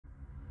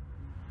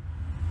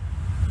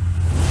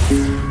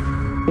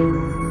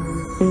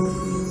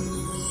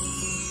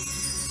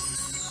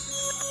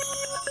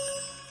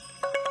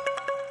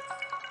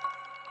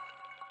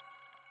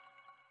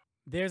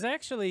There's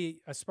actually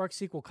a Spark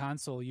SQL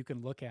console you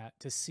can look at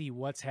to see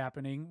what's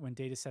happening when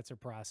data sets are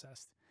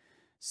processed.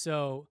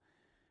 So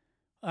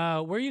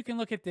where you can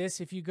look at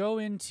this, if you go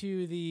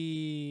into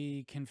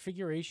the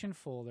configuration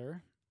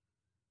folder,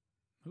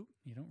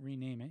 you don't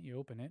rename it, you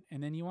open it,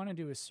 and then you want to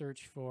do a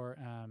search for,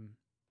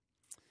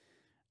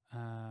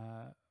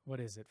 what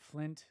is it,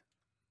 Flint?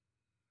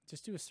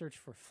 Just do a search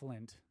for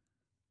Flint,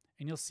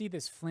 and you'll see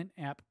this Flint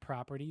app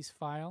properties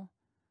file.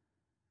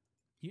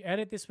 You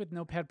edit this with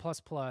Notepad++.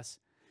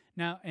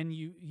 Now, and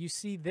you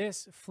see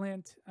this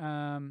Flint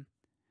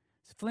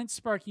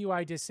Spark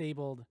UI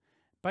disabled.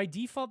 By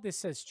default, this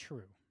says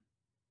true.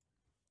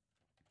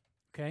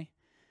 Okay,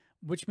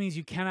 which means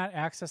you cannot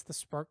access the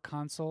Spark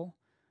console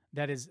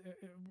that is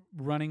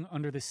running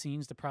under the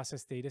scenes to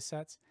process data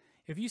sets.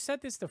 If you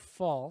set this to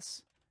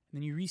false, and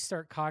then you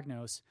restart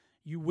Cognos,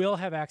 you will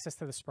have access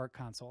to the Spark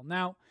console.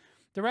 Now,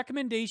 the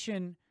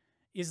recommendation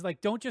is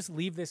like, don't just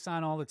leave this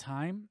on all the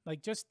time.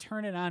 Like, just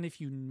turn it on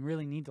if you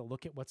really need to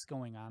look at what's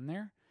going on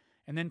there,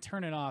 and then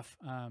turn it off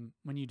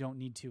when you don't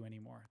need to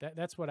anymore.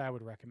 That's what I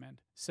would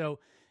recommend. So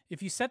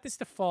if you set this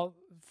to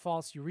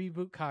false, you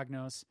reboot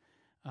Cognos,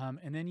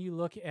 and then you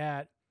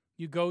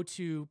go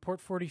to port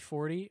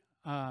 4040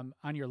 on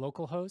your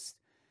local host,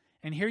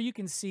 and here you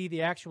can see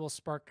the actual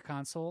Spark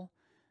console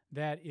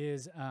the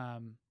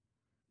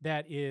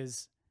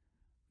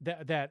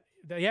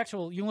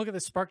actual, you can look at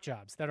the Spark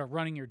jobs that are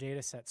running your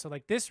data set. So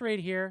like this right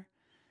here,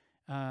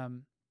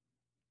 you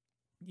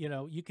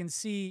can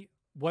see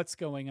what's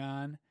going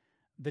on,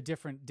 the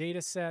different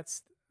data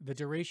sets, the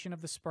duration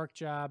of the Spark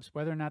jobs,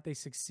 whether or not they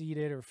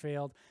succeeded or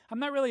failed. I'm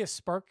not really a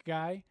Spark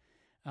guy,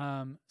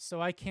 so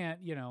I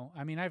can't,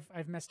 I mean,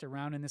 I've messed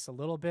around in this a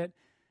little bit.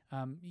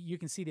 You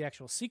can see the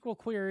actual SQL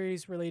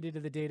queries related to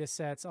the data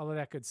sets, all of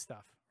that good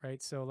stuff,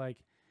 right? So like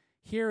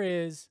here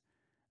is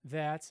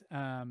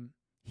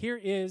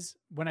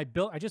when I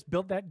just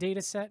built that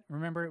data set.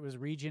 Remember, it was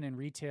region and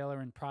retailer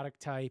and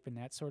product type and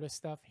that sort of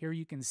stuff. Here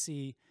you can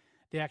see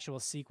the actual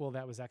SQL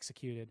that was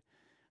executed,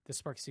 the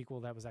Spark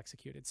SQL that was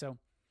executed. So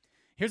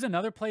here's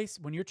another place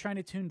when you're trying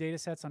to tune data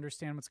sets,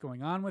 understand what's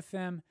going on with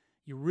them.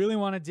 You really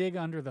want to dig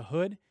under the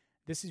hood.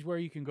 This is where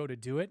you can go to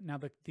do it. Now,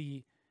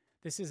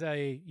 this is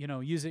a,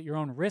 use at your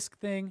own risk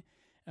thing.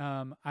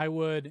 I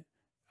wouldn't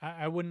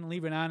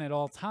leave it on at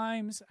all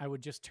times. I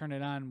would just turn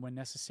it on when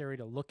necessary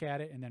to look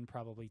at it and then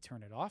probably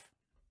turn it off.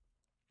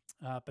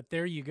 But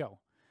there you go.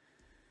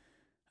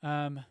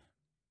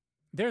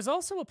 There's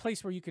also a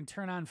place where you can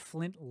turn on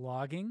Flint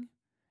logging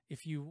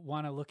if you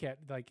want to look at,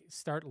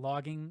 start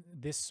logging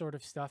this sort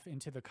of stuff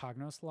into the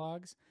Cognos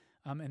logs.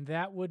 And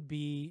that would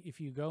be if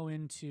you go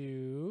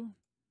into,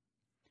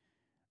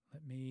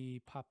 let me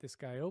pop this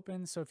guy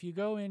open. So if you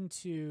go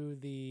into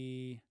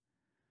the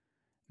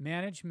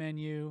Manage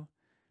menu,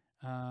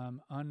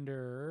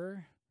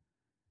 under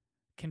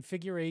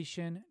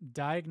Configuration,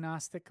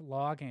 Diagnostic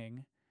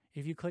Logging,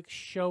 if you click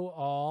Show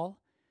All,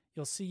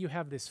 you'll see you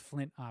have this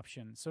Flint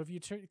option. So if you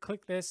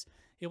click this,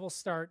 it will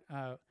start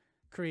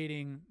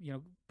creating,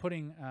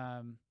 putting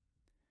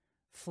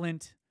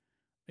Flint,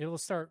 it will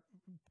start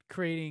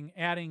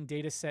adding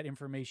data set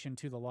information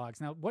to the logs.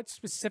 Now, what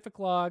specific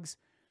logs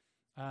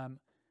and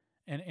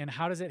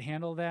how does it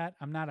handle that?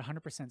 I'm not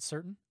 100%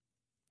 certain,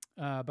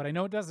 but I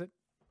know it does it.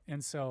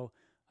 And so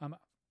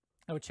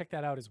I would check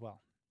that out as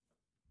well.